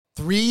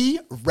3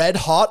 red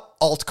hot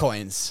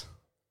altcoins.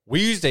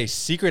 We used a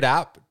secret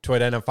app to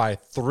identify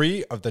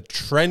 3 of the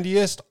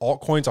trendiest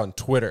altcoins on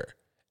Twitter.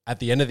 At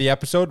the end of the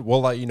episode,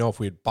 we'll let you know if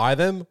we'd buy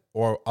them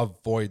or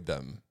avoid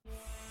them.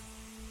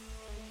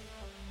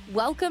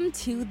 Welcome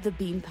to the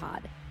Bean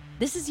Pod.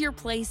 This is your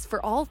place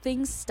for all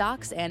things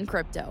stocks and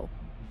crypto.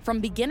 From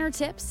beginner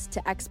tips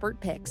to expert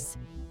picks.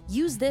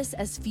 Use this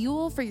as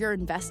fuel for your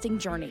investing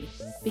journey,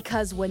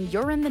 because when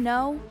you're in the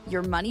know,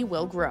 your money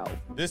will grow.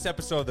 This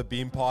episode of the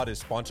Bean Pod is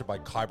sponsored by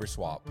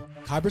KyberSwap.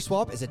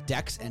 KyberSwap is a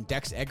DEX and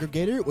DEX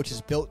aggregator, which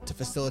is built to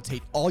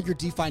facilitate all your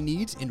DeFi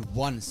needs in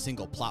one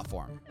single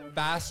platform.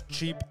 Fast,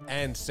 cheap,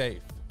 and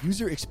safe.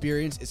 User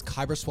experience is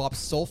KyberSwap's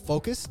sole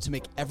focus to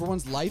make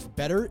everyone's life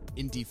better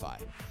in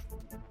DeFi.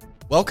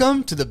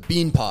 Welcome to the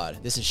Bean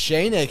Pod. This is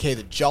Shane, aka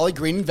the Jolly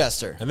Green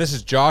Investor. And this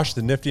is Josh,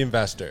 the Nifty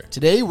Investor.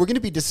 Today, we're going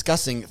to be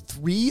discussing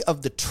 3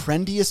 of the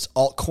trendiest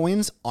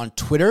altcoins on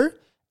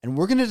Twitter, and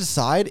we're going to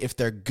decide if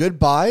they're good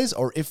buys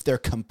or if they're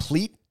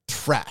complete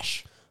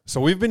trash. So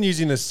we've been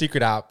using this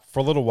secret app for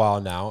a little while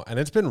now, and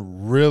it's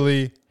been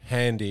really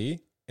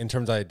handy in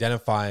terms of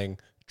identifying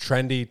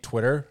trendy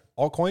Twitter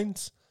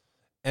altcoins.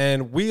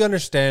 And we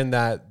understand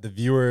that the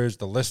viewers,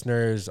 the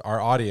listeners, our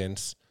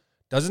audience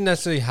doesn't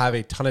necessarily have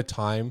a ton of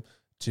time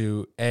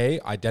to A,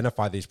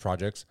 identify these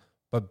projects,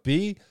 but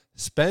B,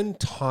 spend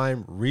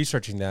time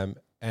researching them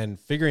and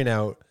figuring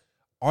out,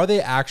 are they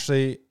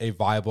actually a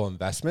viable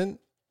investment,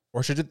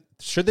 or should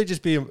they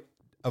just be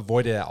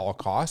avoided at all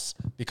costs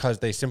because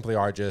they simply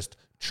are just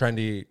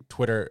trendy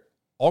Twitter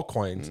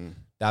altcoins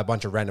that a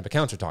bunch of random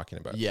accounts are talking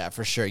about? Yeah,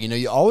 for sure. You know,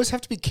 you always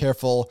have to be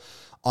careful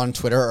on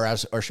Twitter,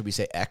 or should we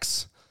say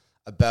X,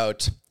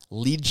 about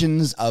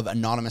legions of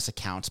anonymous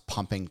accounts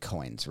pumping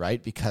coins,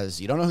 right?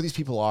 Because you don't know who these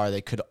people are. They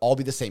could all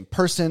be the same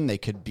person. They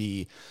could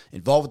be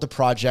involved with the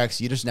projects.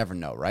 You just never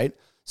know, right?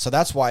 So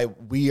that's why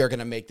we are going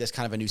to make this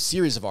kind of a new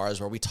series of ours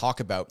where we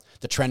talk about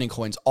the trending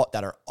coins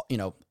that are,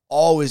 you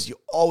always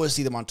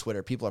see them on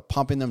Twitter. People are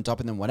pumping them,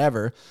 dumping them,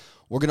 whatever.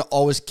 We're going to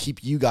always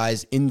keep you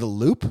guys in the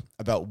loop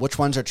about which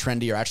ones are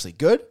trendy or actually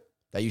good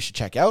that you should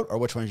check out, or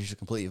which ones you should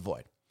completely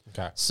avoid.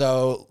 Okay.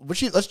 So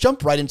let's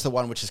jump right into the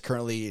one which is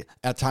currently,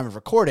 at the time of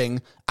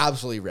recording,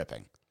 absolutely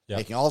ripping. Yep.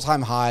 Making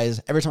all-time highs.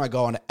 Every time I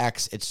go on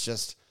X, it's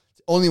just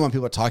the only one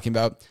people are talking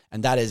about,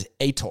 and that is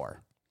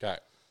Ator. Okay.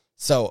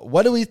 So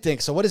what do we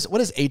think? So what is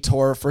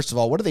Ator? First of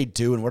all, what do they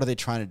do, and what are they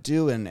trying to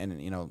do? And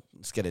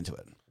let's get into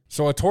it.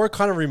 So Ator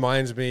kind of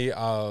reminds me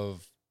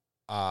of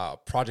a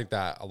project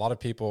that a lot of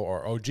people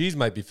or OGs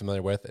might be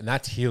familiar with, and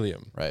that's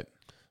Helium. Right.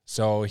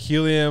 So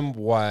Helium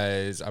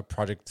was a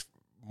project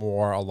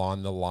more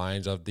along the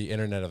lines of the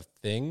Internet of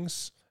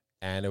Things.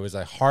 And it was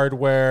a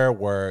hardware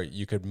where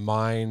you could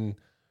mine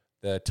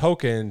the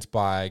tokens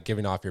by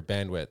giving off your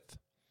bandwidth.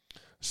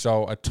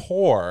 So a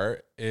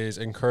Tor is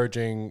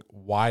encouraging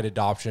wide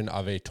adoption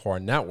of a Tor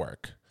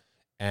network.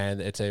 And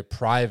it's a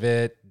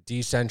private,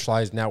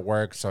 decentralized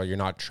network, so you're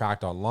not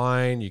tracked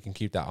online. You can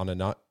keep that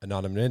on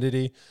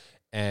anonymity.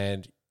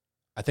 And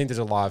I think there's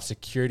a lot of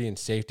security and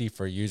safety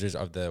for users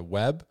of the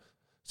web,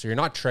 so you're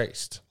not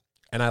traced.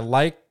 And I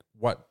like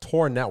what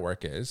Tor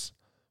network is,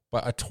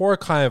 but a Tor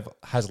kind of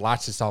has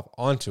latched itself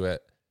onto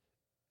it,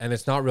 and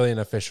it's not really an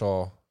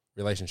official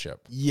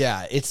relationship.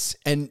 Yeah,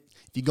 and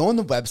if you go on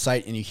the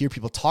website and you hear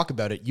people talk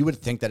about it, you would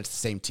think that it's the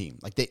same team.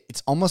 Like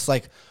it's almost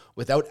like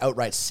without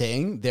outright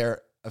saying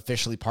they're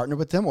officially partnered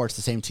with them or it's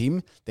the same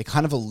team, they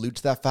kind of allude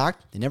to that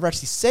fact. They never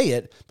actually say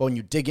it, but when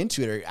you dig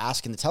into it or you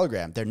ask in the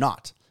Telegram, they're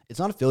not. It's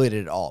not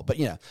affiliated at all. But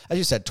as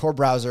you said, Tor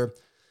browser,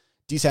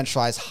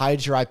 decentralized,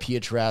 hides your IP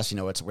address.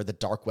 It's where the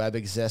dark web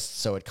exists.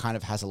 So it kind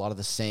of has a lot of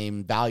the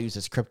same values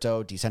as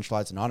crypto,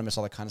 decentralized, anonymous,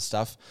 all that kind of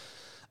stuff.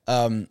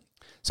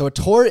 So a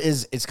Tor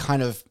it's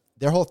kind of,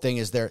 their whole thing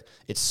is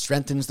it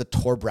strengthens the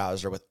Tor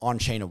browser with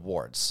on-chain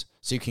awards.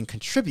 So you can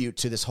contribute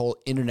to this whole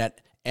internet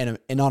and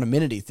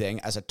anonymity thing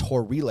as a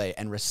Tor relay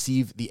and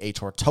receive the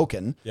Ator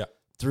token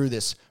through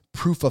this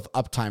proof of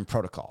uptime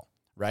protocol,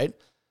 right?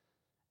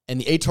 And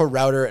the Ator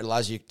router, it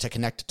allows you to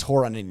connect to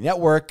Tor on any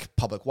network,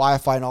 public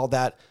Wi-Fi and all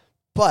that.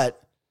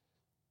 But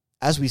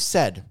as we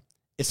said,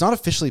 it's not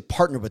officially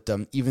partnered with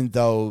them, even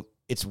though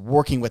it's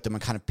working with them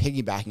and kind of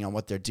piggybacking on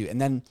what they're doing. And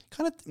then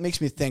kind of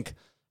makes me think,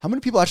 how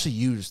many people actually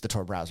use the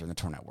Tor browser and the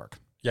Tor network?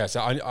 Yeah,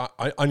 so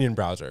Onion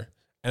browser.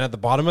 And at the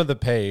bottom of the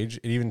page,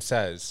 it even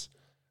says,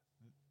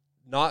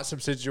 not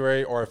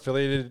subsidiary or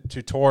affiliated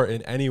to Tor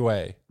in any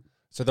way.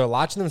 So they're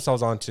latching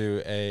themselves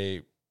onto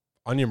a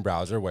Onion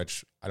browser,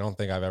 which I don't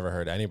think I've ever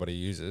heard anybody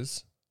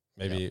uses.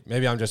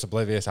 Maybe I'm just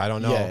oblivious. I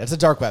don't know. Yeah, it's a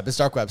dark web. It's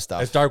dark web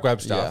stuff. It's dark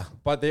web stuff. Yeah.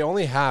 But they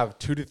only have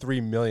 2 to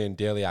 3 million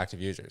daily active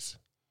users.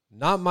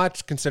 Not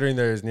much considering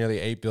there's nearly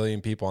 8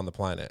 billion people on the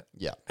planet.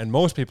 Yeah. And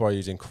most people are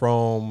using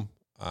Chrome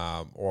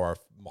or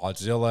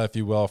Mozilla, if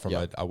you will, from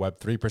a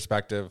Web3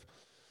 perspective.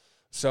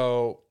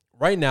 So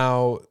right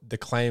now, the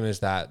claim is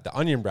that the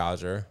Onion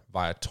browser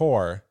via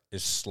Tor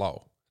is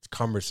slow. It's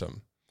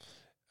cumbersome.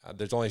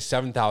 There's only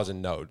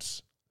 7,000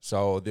 nodes.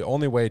 So the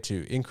only way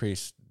to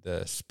increase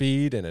the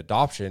speed and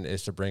adoption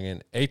is to bring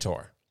in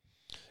Ator.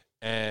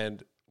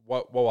 And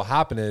what will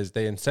happen is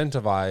they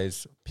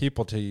incentivize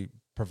people to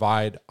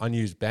provide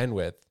unused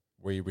bandwidth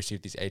where you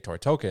receive these ATOR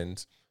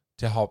tokens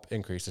to help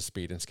increase the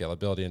speed and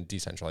scalability and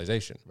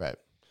decentralization. Right.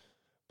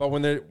 But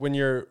when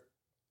you're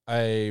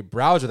a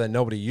browser that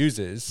nobody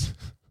uses,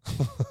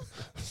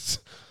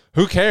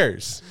 who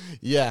cares?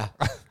 Yeah.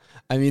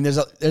 I mean,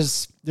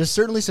 there's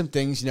certainly some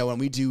things, when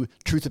we do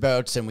truth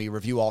abouts and we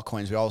review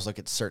altcoins, we always look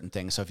at certain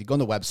things. So if you go on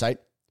the website,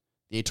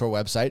 the ATOR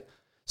website,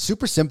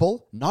 super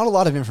simple, not a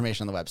lot of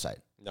information on the website.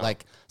 No.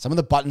 Like some of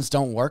the buttons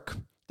don't work.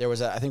 There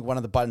was I think one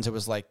of the buttons, it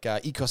was like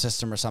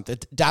ecosystem or something.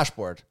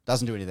 Dashboard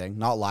doesn't do anything.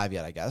 Not live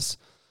yet, I guess.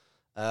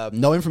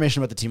 No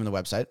information about the team on the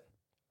website.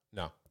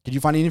 No. Did you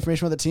find any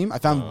information about the team? I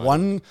found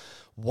one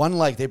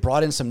like they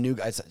brought in some new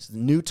guys.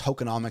 New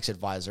tokenomics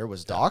advisor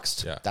was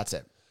doxed. Yeah. That's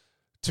it.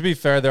 To be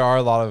fair, there are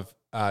a lot of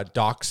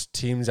doxed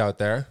teams out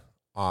there.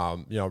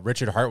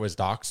 Richard Hart was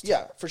doxed.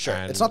 Yeah, for sure.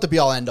 It's not the be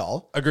all end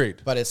all. Agreed.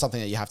 But it's something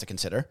that you have to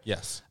consider.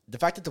 Yes. The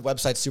fact that the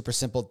website's super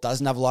simple,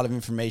 doesn't have a lot of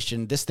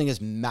information. This thing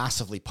is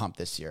massively pumped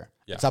this year.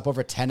 Yeah. It's up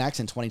over 10x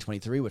in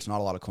 2023, which not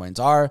a lot of coins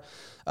are.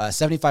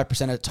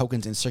 75% of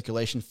tokens in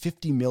circulation,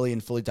 50 million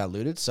fully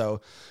diluted.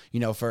 So,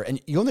 and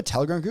you own the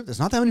Telegram group, there's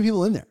not that many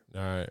people in there.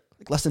 All right.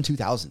 Like less than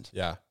 2,000.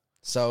 Yeah.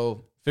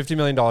 So $50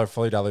 million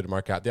fully diluted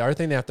market cap. The other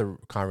thing they have to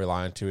kind of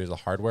rely on too is the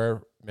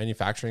hardware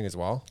manufacturing as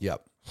well.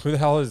 Yep. Who the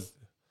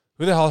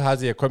hell has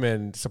the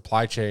equipment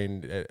supply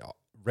chain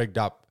rigged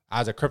up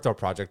as a crypto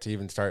project to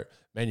even start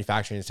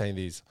manufacturing and sending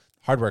these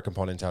hardware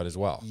components out as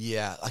well?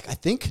 Yeah, like I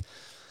think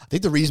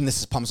the reason this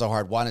is pumped so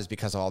hard, one, is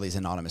because of all these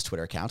anonymous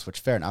Twitter accounts,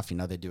 which fair enough,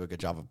 they do a good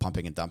job of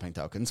pumping and dumping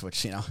tokens,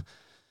 which,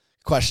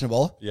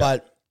 questionable. Yeah.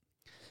 But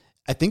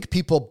I think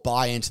people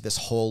buy into this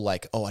whole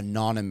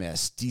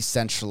anonymous,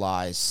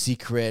 decentralized,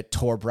 secret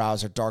Tor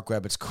browser, dark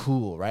web. It's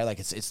cool, right? Like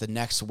it's the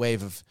next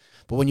wave of.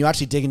 But when you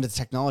actually dig into the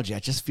technology, I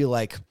just feel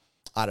like,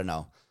 I don't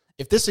know.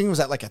 If this thing was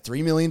at like a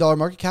 $3 million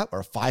market cap or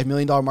a $5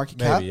 million market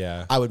cap,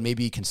 I would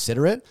maybe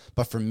consider it.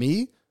 But for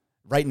me,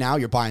 right now,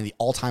 you're buying the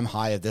all-time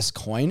high of this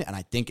coin, and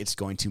I think it's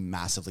going to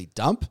massively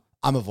dump.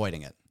 I'm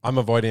avoiding it. I'm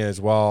avoiding it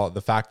as well.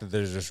 The fact that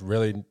there's just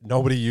really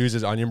nobody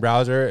uses Onion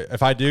browser.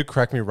 If I do,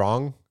 correct me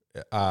wrong.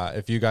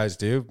 If you guys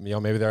do,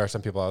 maybe there are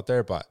some people out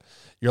there, but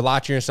you're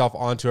latching yourself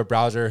onto a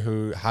browser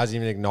who hasn't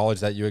even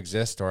acknowledged that you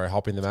exist or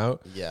helping them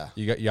out. Yeah.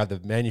 You have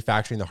the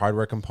manufacturing, the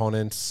hardware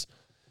components.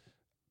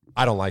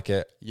 I don't like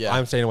it. Yeah.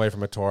 I'm staying away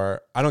from a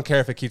Tor. I don't care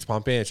if it keeps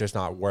pumping. It's just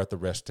not worth the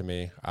risk to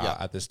me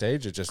at this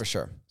stage. It just for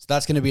sure. So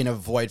that's going to be an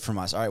avoid from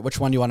us. All right. Which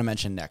one do you want to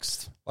mention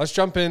next? Let's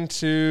jump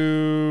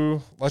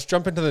into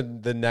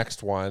the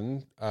next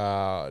one.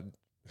 And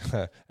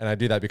I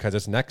do that because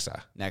it's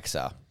Nexa.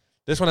 Nexa.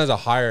 This one has a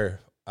higher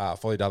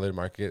fully diluted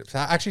market. It's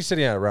actually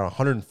sitting at around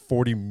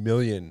 140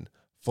 million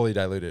fully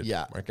diluted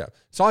market cap.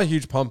 Saw a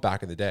huge pump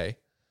back in the day.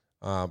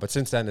 But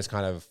since then, it's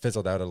kind of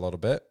fizzled out a little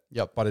bit.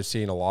 Yep. But it's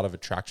seeing a lot of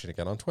attraction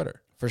again on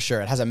Twitter. For sure.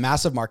 It has a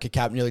massive market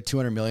cap, nearly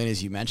 200 million,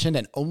 as you mentioned,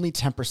 and only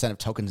 10% of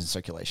tokens in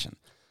circulation.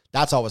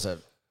 That's always a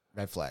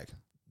red flag.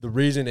 The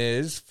reason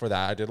is for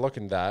that, I did look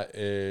into that,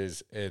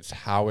 is it's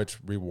how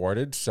it's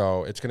rewarded.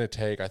 So it's going to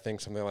take, I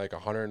think, something like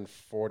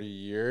 140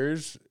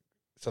 years.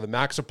 So the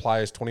max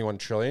supply is 21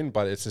 trillion,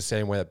 but it's the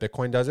same way that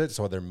Bitcoin does it.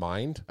 So they're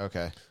mined.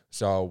 Okay.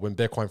 So when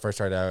Bitcoin first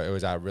started out, it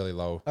was at really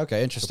low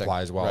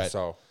supply as well. Right.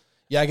 So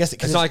yeah, I guess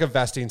it's not like a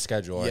vesting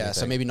schedule. Or anything.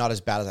 So maybe not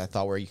as bad as I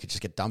thought, where you could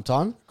just get dumped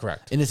on.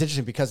 Correct. And it's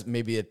interesting because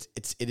maybe it's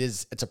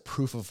a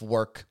proof of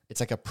work.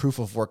 It's like a proof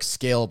of work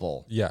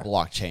scalable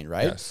blockchain,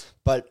 right? Yes.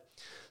 But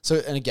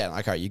so, and again,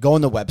 like, all right, you go on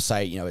the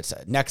website, it's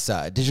a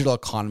Nexa, a digital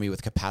economy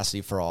with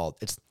capacity for all.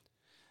 It's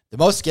the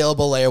most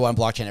scalable layer one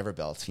blockchain ever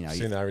built. Seen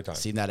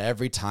that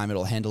every time.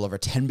 It'll handle over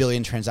 10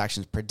 billion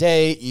transactions per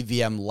day.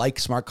 EVM like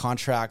smart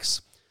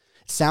contracts.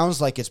 It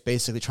sounds like it's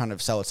basically trying to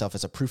sell itself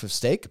as a proof of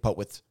stake, but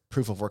with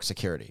proof of work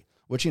security.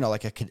 Which,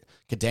 like a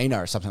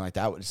Cadena or something like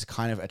that, which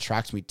kind of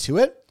attracts me to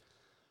it.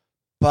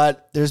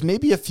 But there's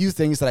maybe a few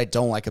things that I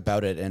don't like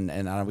about it,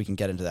 and we can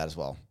get into that as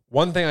well.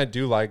 One thing I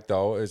do like,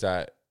 though, is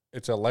that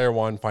it's a layer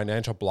one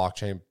financial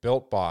blockchain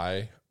built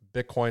by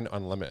Bitcoin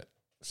Unlimited.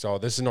 So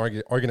this is an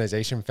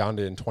organization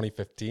founded in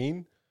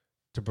 2015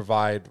 to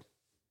provide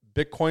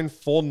Bitcoin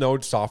full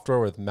node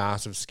software with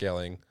massive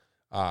scaling.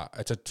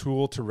 It's a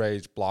tool to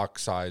raise block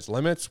size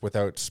limits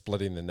without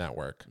splitting the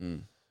network.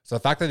 So the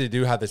fact that they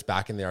do have this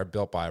backing, they are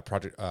built by a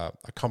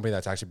company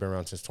that's actually been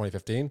around since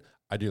 2015,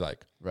 I do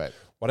like. Right.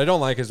 What I don't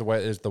like is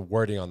the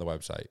wording on the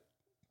website.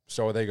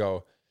 So they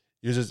go,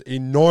 uses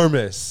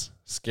enormous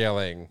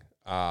scaling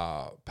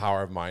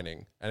power of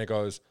mining, and it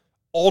goes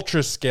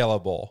ultra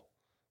scalable,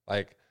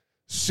 like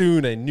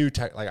soon a new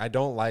tech. Like I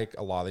don't like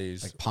a lot of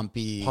these like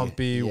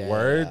pumpy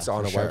words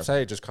on a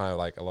website. Just kind of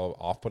like a little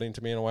off-putting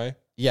to me in a way.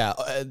 Yeah,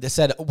 they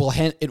said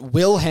it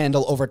will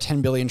handle over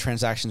 10 billion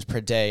transactions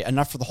per day,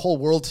 enough for the whole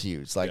world to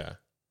use. Like,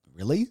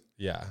 really?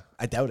 Yeah,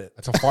 I doubt it.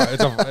 It's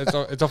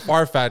a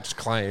far-fetched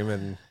claim,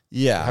 and I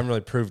haven't really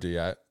proved it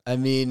yet. I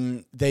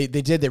mean, they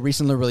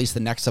recently released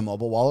the Nexa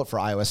mobile wallet for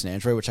iOS and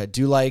Android, which I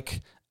do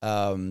like.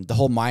 The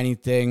whole mining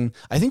thing.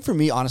 I think for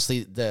me,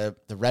 honestly, the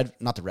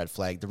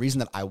reason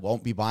that I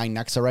won't be buying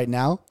Nexa right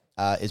now,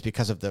 is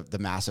because of the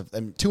massive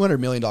 $200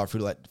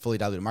 million fully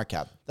diluted market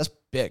cap. That's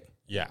big.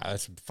 Yeah,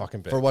 that's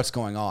fucking big. For what's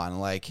going on.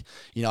 Like,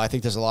 I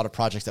think there's a lot of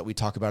projects that we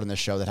talk about in this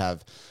show that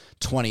have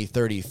 20,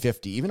 30,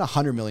 50, even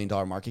 $100 million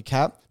market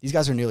cap. These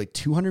guys are nearly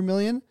 200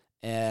 million.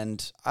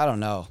 And I don't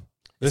know.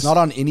 It's not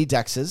on any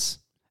DEXs.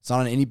 It's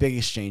not on any big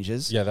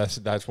exchanges. Yeah,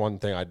 that's one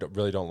thing I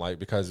really don't like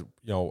because,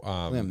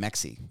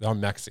 Mexi. They're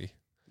on Mexi.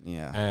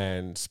 Yeah.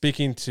 And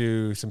speaking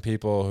to some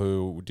people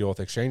who deal with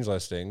exchange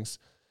listings,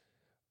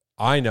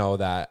 I know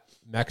that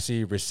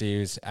Mexi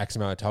receives X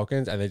amount of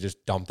tokens and they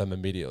just dump them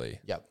immediately.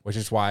 Yep. Which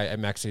is why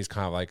Mexi is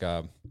kind of like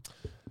a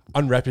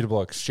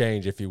unreputable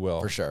exchange, if you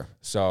will. For sure.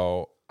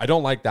 So I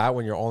don't like that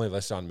when you're only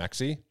listed on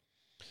Mexi.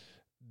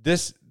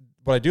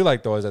 What I do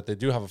like though is that they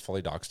do have a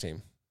fully doxed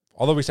team.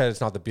 Although we said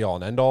it's not the be all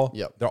and end all.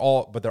 Yep. They're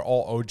all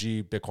OG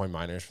Bitcoin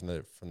miners from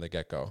the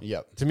get go.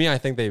 Yep. To me,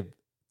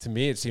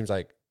 it seems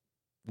like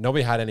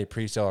nobody had any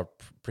pre-sale or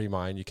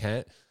pre-mine. You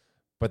can't.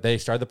 But they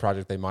started the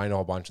project, they mined a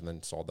whole bunch and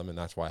then sold them, and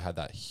that's why I had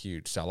that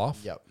huge sell-off.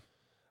 Yep.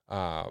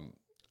 I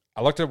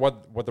looked at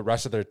what the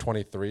rest of their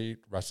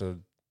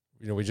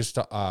we just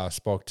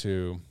spoke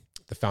to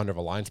the founder of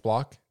Alliance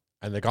Block,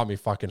 and they got me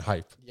fucking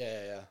hype.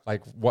 Yeah.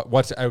 Like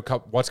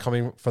what's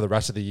coming for the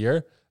rest of the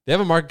year? They have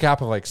a market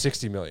cap of like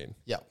 60 million.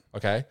 Yeah.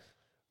 Okay.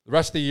 The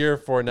rest of the year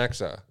for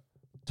Nexa,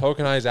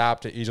 tokenized app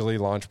to easily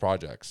launch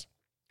projects,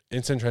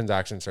 instant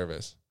transaction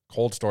service,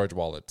 cold storage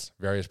wallets,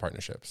 various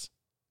partnerships.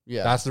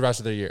 Yeah. That's the rest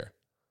of the year.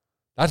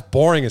 That's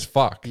boring as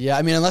fuck. Yeah,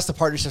 I mean, unless the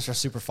partnerships are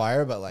super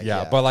fire, but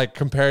but like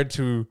compared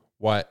to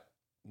what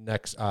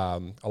next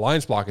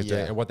Alliance Block is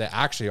doing and what they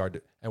actually are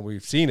doing, and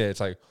we've seen it, it's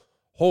like,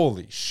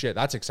 holy shit,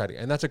 that's exciting.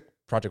 And that's a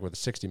project with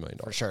 $60 million.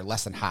 For sure,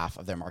 less than half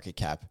of their market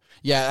cap.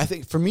 Yeah, I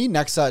think for me,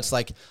 Nexa, it's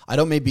like, I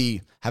don't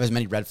maybe have as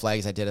many red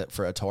flags as I did it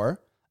for Ator.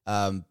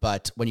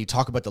 But when you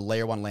talk about the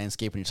layer one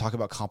landscape, when you talk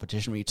about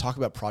competition, when you talk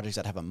about projects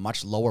that have a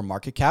much lower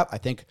market cap, I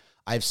think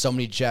I have so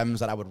many gems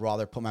that I would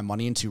rather put my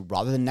money into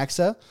rather than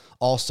Nexa.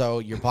 Also,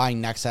 you're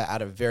buying Nexa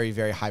at a very,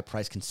 very high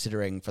price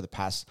considering for the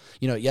past,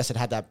 yes, it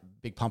had that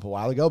big pump a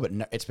while ago, but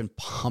it's been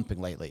pumping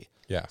lately.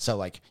 Yeah. So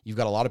like you've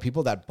got a lot of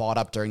people that bought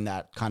up during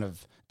that kind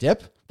of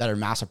dip that are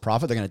massive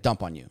profit. They're going to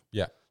dump on you.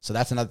 Yeah. So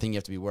that's another thing you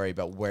have to be worried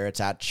about where it's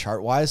at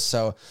chart wise.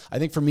 So I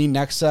think for me,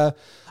 Nexa,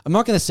 I'm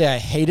not going to say I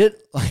hate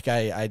it. Like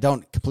I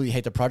don't completely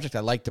hate the project. I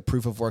like the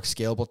proof of work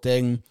scalable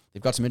thing.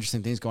 They've got some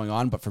interesting things going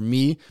on, but for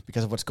me,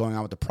 because of what's going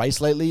on with the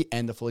price lately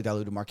and the fully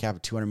diluted market cap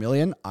of 200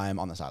 million, I'm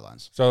on the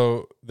sidelines.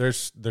 So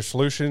there's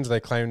solutions. They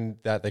claim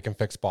that they can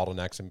fix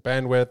bottlenecks in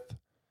bandwidth,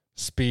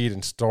 speed,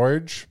 and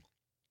storage.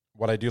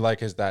 What I do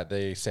like is that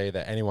they say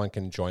that anyone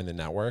can join the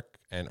network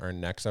and earn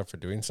Nexa for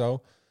doing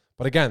so.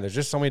 But again, there's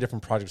just so many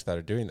different projects that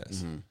are doing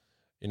this. Mm-hmm.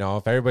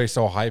 If everybody's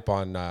so hype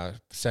on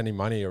sending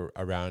money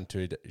around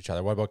to each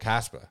other, what about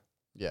Caspa?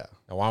 Yeah.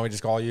 And why don't we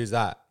just all use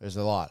that? There's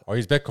a lot. Or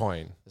use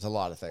Bitcoin. There's a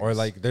lot of things. Or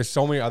like there's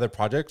so many other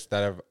projects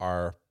that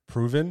are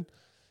proven.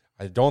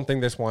 I don't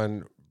think this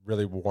one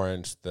really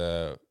warrants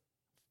the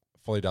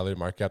fully diluted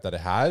market cap that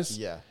it has.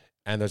 Yeah.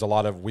 And there's a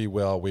lot of we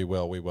will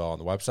on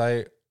the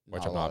website,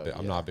 which I'm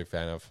not a big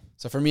fan of.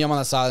 So for me, I'm on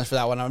the silence for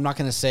that one. I'm not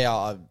going to say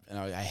I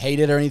hate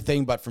it or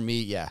anything, but for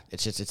me, yeah,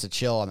 it's a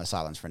chill on the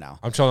silence for now.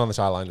 I'm chilling on the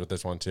sidelines with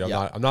this one too.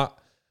 I'm not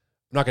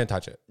going to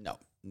touch it. No.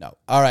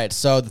 All right.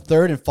 So the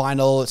third and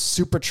final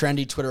super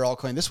trendy Twitter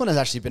altcoin. This one has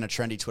actually been a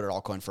trendy Twitter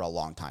altcoin for a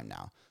long time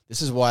now.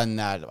 This is one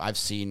that I've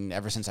seen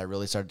ever since I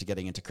really started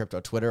getting into crypto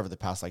Twitter over the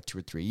past like 2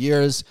 or 3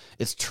 years.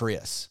 It's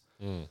Trius.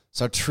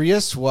 So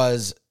Trius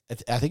was,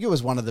 I think it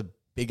was one of the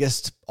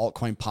biggest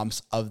altcoin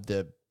pumps of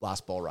the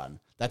last bull run.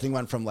 That thing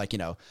went from like,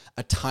 a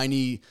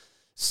tiny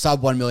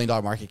sub $1 million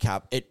market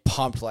cap. It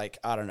pumped like,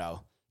 I don't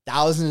know,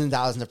 thousands and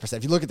thousands of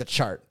percent. If you look at the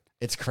chart,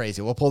 it's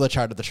crazy. We'll pull the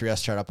chart of the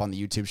Trius chart up on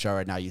the YouTube show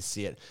right now. You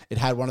see it. It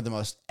had one of the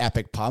most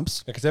epic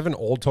pumps. Because they have an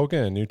old token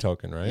and a new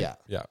token, right?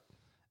 Yeah.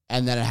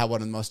 And then it had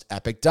one of the most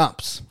epic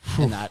dumps.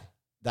 And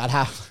that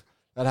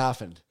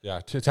happened. Yeah.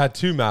 It's had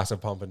 2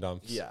 massive pump and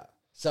dumps. Yeah.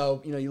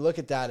 So, you look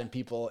at that and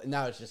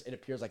now it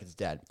appears like it's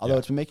dead. Although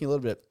it's been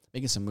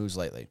making some moves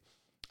lately.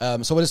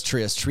 So what is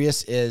Trius?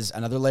 Trius is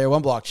another layer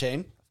 1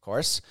 blockchain, of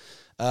course.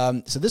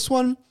 So this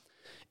one,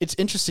 it's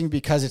interesting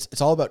because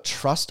it's all about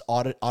trust,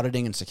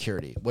 auditing, and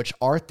security, which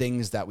are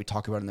things that we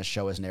talk about in the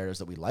show as narratives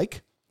that we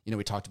like.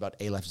 We talked about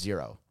Aleph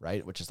 0,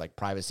 right? Which is like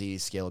privacy,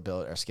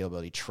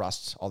 scalability,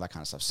 trust, all that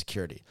kind of stuff,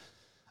 security.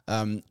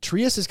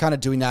 Trius is kind of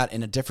doing that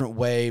in a different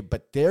way,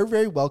 but they're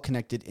very well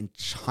connected in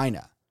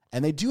China.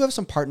 And they do have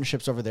some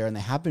partnerships over there, and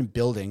they have been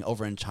building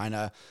over in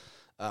China,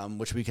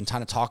 which we can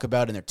kind of talk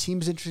about, and their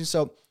team is interesting.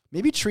 So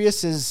maybe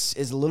Trius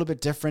is a little bit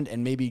different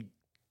and maybe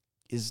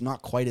is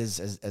not quite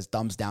as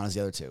thumbs down as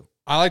the other two.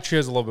 I like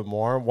Trius a little bit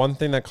more. One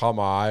thing that caught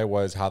my eye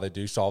was how they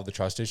do solve the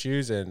trust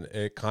issues, and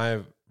it kind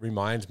of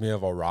reminds me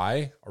of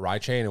Arai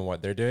chain and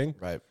what they're doing.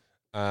 Right.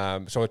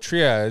 So with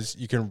Trius,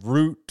 you can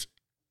root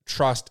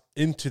trust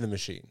into the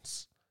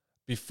machines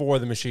before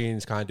the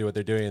machines kind of do what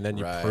they're doing, and then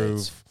you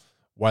prove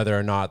whether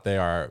or not they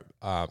are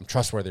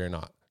trustworthy or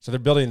not. So they're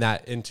building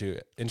that into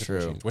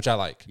machines, which I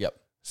like. Yep.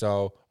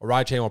 So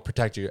Arai chain will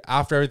protect you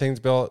after everything's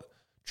built.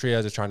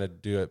 Trias is trying to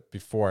do it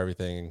before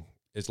everything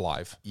is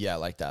live. Yeah, I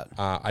like that.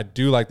 I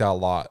do like that a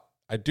lot.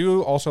 I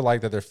do also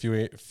like that they're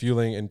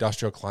fueling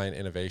industrial client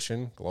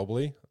innovation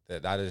globally.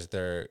 That is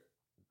their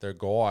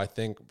goal. I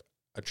think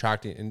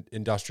attracting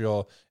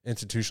industrial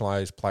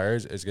institutionalized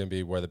players is going to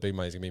be where the big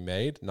money is going to be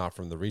made, not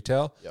from the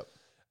retail.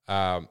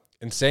 Yep.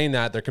 In saying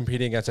that, they're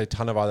competing against a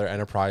ton of other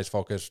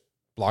enterprise-focused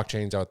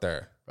blockchains out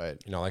there. Right.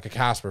 Like a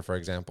Casper, for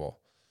example,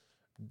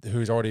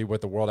 who's already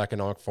with the World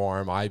Economic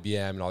Forum,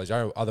 IBM, and all these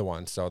other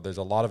ones. So there's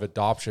a lot of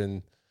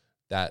adoption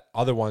that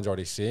other ones are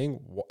already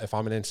seeing. If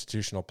I'm an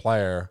institutional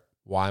player,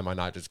 why am I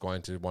not just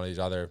going to one of these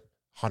other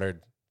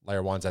 100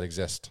 layer ones that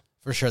exist?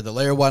 For sure. The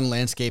layer one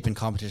landscape and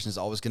competition is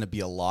always going to be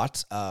a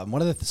lot. Some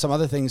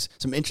other things,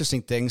 some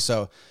interesting things.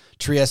 So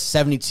Trias,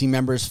 70 team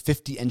members,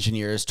 50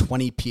 engineers,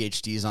 20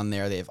 PhDs on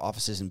there. They have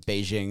offices in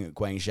Beijing,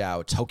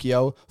 Guangzhou,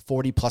 Tokyo,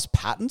 40 plus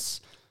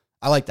patents.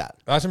 I like that.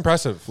 That's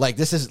impressive. Like,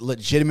 this is a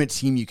legitimate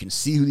team. You can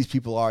see who these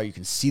people are. You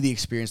can see the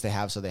experience they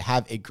have. So they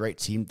have a great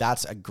team.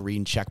 That's a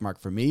green check mark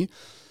for me.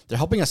 They're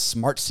helping a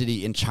smart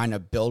city in China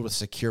build with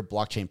secure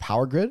blockchain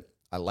power grid.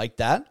 I like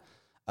that.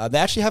 They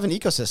actually have an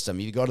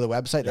ecosystem. You go to the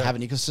website, they have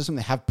an ecosystem.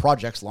 They have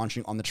projects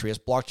launching on the Trias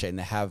blockchain.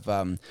 They have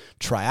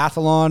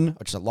Triathlon,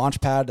 which is a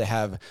launch pad. They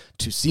have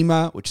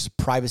Tusima, which is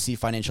privacy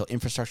financial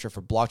infrastructure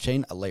for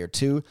blockchain, a layer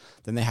 2.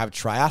 Then they have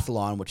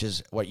Triathlon, which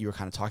is what you were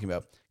kind of talking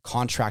about,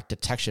 contract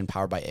detection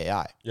powered by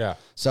AI. Yeah.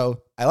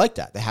 So I like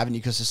that. They have an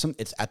ecosystem.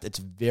 It's at its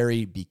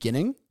very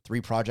beginning.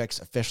 3 projects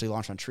officially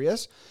launched on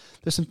Trias.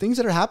 There's some things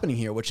that are happening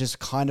here, which is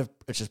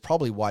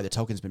probably why the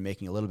token's been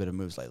making a little bit of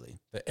moves lately.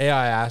 The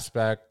AI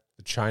aspect,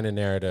 the China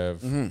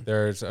narrative,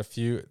 there's a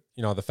few,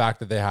 the fact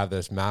that they have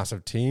this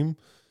massive team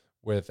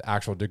with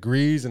actual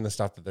degrees and the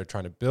stuff that they're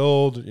trying to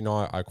build,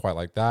 I quite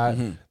like that.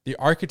 The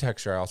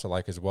architecture I also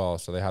like as well.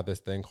 So they have this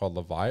thing called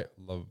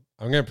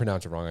I'm going to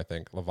pronounce it wrong, I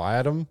think.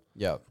 Leviathan.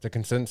 Yeah. It's a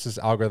consensus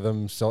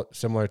algorithm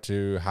similar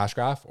to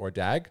Hashgraph or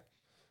DAG.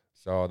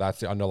 So that's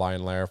the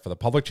underlying layer for the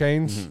public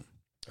chains.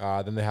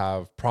 Then they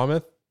have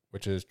Promise,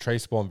 which is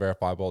traceable and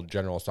verifiable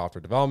general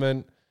software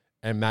development,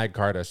 and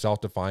Magcart, a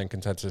self-defined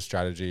consensus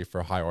strategy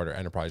for high-order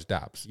enterprise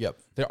dApps. Yep.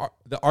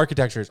 The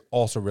architecture is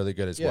also really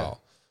good as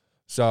well.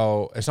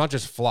 So it's not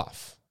just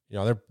fluff.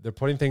 They're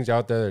putting things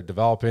out there, they're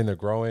developing, they're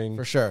growing.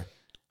 For sure.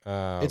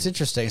 It's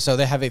interesting. So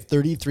they have a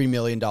 $33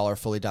 million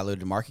fully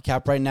diluted market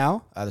cap right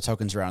now. The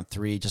token's around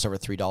just over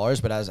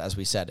 $3. But as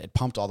we said, it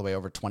pumped all the way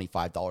over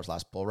 $25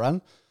 last bull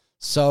run.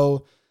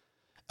 So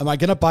am I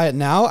going to buy it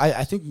now?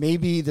 I think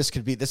maybe this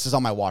is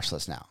on my watch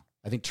list now.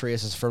 I think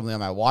Trias is firmly on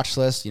my watch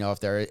list. If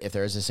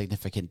there is a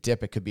significant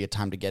dip, it could be a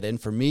time to get in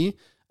for me.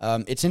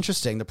 It's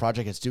interesting. The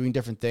project is doing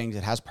different things.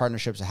 It has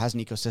partnerships. It has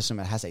an ecosystem.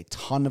 It has a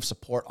ton of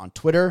support on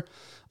Twitter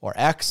or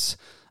X.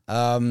 So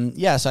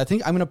I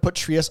think I'm going to put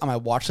Trias on my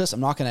watch list. I'm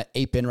not going to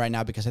ape in right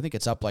now because I think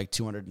it's up like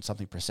 200 and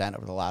something %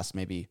 over the last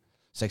maybe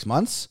 6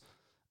 months.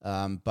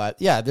 But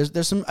yeah,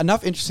 there's some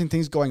enough interesting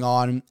things going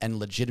on and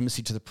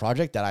legitimacy to the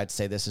project that I'd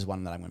say this is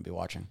one that I'm going to be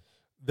watching.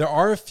 There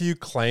are a few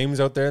claims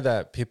out there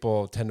that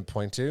people tend to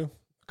point to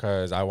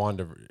because I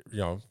wanted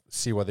to,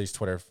 see what these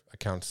Twitter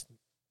accounts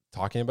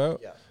talking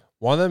about. Yeah.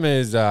 One of them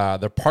is their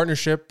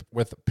partnership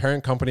with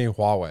parent company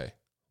Huawei.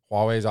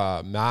 Huawei's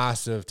a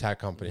massive tech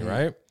company,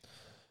 right?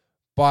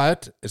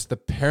 But it's the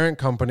parent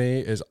company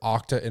is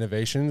Okta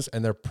Innovations,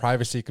 and their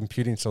privacy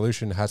computing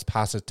solution has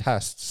passed a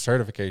test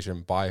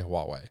certification by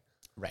Huawei.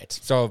 Right.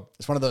 So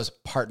it's one of those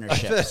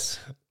partnerships.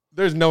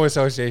 There's no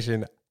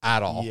association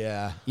at all.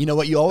 Yeah. You know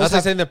what you always That's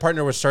like saying they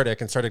partner with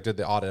Certic and Certic did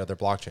the audit of their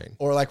blockchain.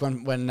 Or like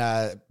when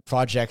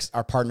projects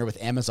are partnered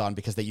with Amazon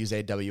because they use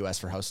AWS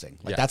for hosting.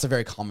 That's a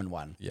very common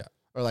one. Yeah.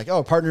 Or like,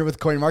 partner with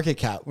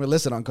CoinMarketCap. We're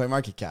listed on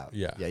CoinMarketCap.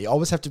 Yeah. Yeah. You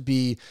always have to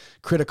be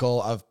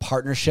critical of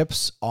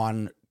partnerships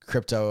on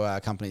crypto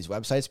companies'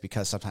 websites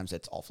because sometimes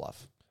it's all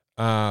fluff.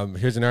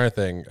 Here's another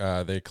thing.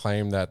 They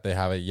claim that they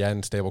have a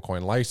yen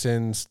stablecoin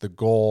license, the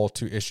goal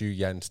to issue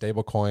yen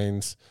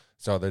stablecoins.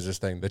 So there's this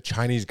thing. The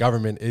Chinese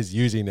government is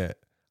using it.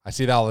 I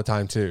see that all the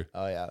time too.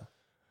 Oh, yeah.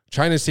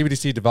 China's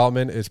CBDC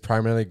development is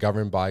primarily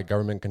governed by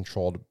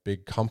government-controlled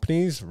big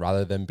companies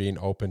rather than being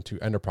open to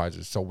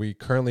enterprises. So we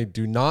currently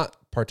do not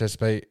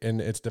participate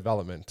in its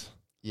development.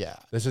 Yeah.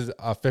 This is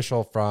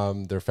official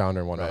from their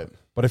founder and whatnot. Right.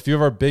 But a few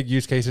of our big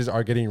use cases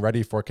are getting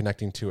ready for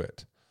connecting to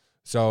it.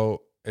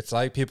 So it's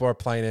like people are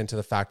playing into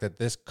the fact that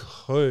this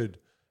could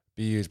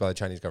be used by the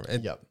Chinese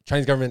government. And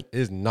Chinese government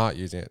is not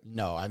using it.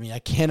 No, I mean, I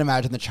can't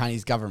imagine the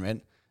Chinese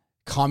government,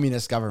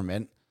 communist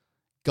government,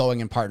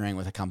 going and partnering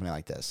with a company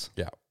like this.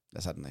 Yeah.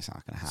 That's not going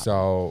to happen.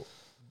 So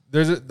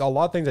there's a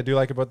lot of things I do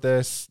like about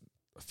this.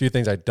 A few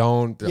things I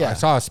don't. Yeah. I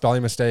saw a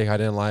spelling mistake I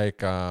didn't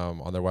like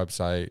on their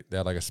website. They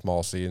had like a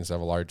small C instead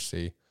of a large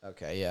C.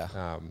 Okay,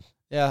 yeah.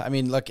 Yeah, I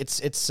mean, look,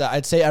 it's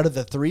I'd say out of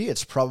the 3,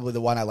 it's probably the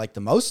one I like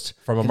the most.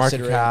 From a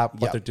market cap,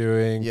 what they're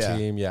doing, Yeah.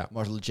 team,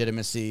 More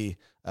legitimacy,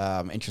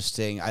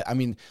 interesting. I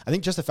mean, I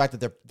think just the fact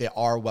that they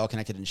are well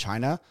connected in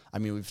China. I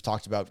mean, we've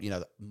talked about,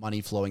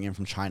 money flowing in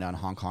from China and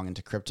Hong Kong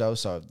into crypto.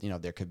 So,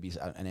 there could be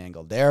an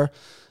angle there.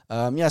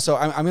 So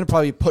I'm going to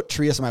probably put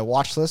Trias on my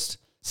watch list.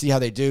 see how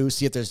they do,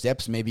 see if there's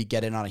dips, maybe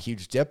get in on a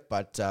huge dip,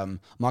 but I'm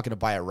not going to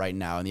buy it right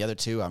now. And the other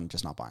two, I'm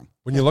just not buying.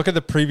 When you look at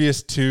the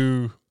previous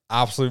two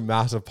absolute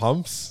massive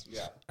pumps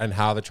and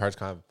how the chart's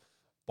kind of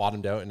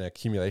bottomed out in an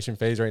accumulation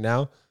phase right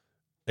now,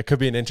 it could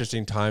be an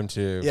interesting time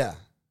to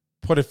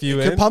put a few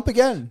in. Could pump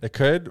again. It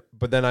could,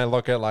 but then I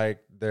look at like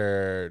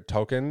their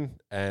token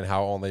and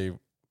how only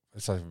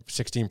it's like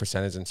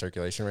 16% is in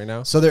circulation right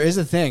now. So there is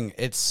a thing.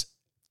 It's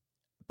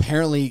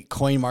apparently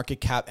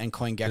CoinMarketCap and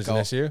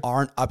CoinGecko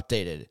aren't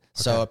updated. Okay.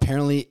 So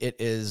apparently it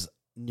is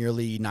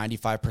nearly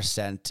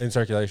 95%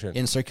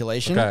 in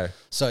circulation. Okay.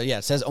 So yeah,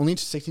 it says only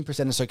 16%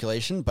 in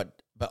circulation, but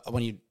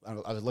when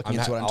I was looking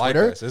into it on like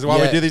Twitter. This is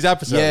why we do these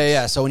episodes.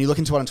 Yeah. So when you look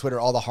into it on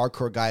Twitter, all the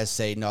hardcore guys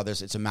say, no,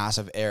 it's a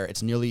massive error.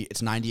 It's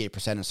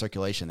 98% in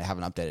circulation. They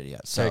haven't updated it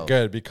yet. So okay,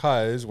 good.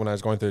 Because when I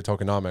was going through the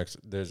tokenomics,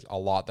 there's a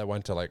lot that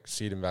went to like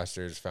seed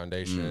investors,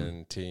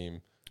 foundation,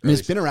 team. I mean,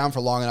 it's been around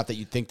for long enough that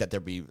you'd think that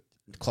there'd be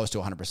close to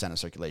 100% in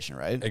circulation,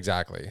 right?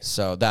 Exactly.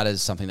 So that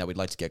is something that we'd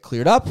like to get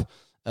cleared up.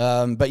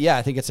 But yeah,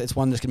 I think it's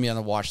one that's going to be on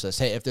the watch list.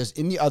 Hey, if there's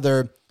any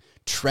other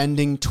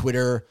trending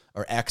Twitter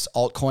or X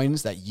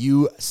altcoins that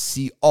you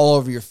see all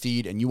over your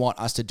feed and you want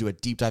us to do a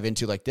deep dive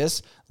into like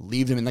this,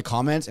 leave them in the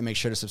comments and make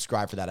sure to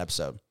subscribe for that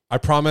episode. I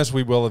promise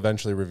we will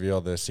eventually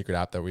reveal the secret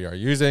app that we are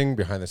using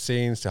behind the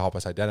scenes to help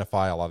us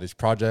identify a lot of these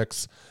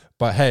projects.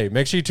 But hey,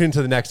 make sure you tune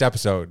to the next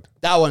episode.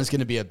 That one's going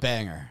to be a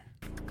banger.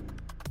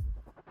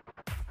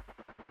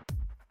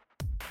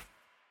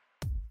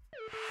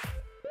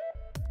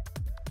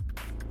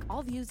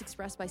 All views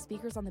expressed by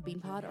speakers on the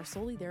BeanPod are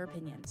solely their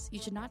opinions.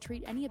 You should not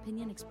treat any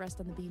opinion expressed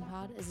on the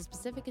BeanPod as a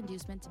specific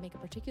inducement to make a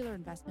particular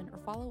investment or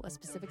follow a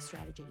specific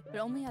strategy, but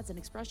only as an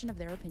expression of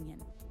their opinion.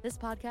 This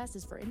podcast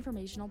is for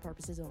informational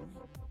purposes only.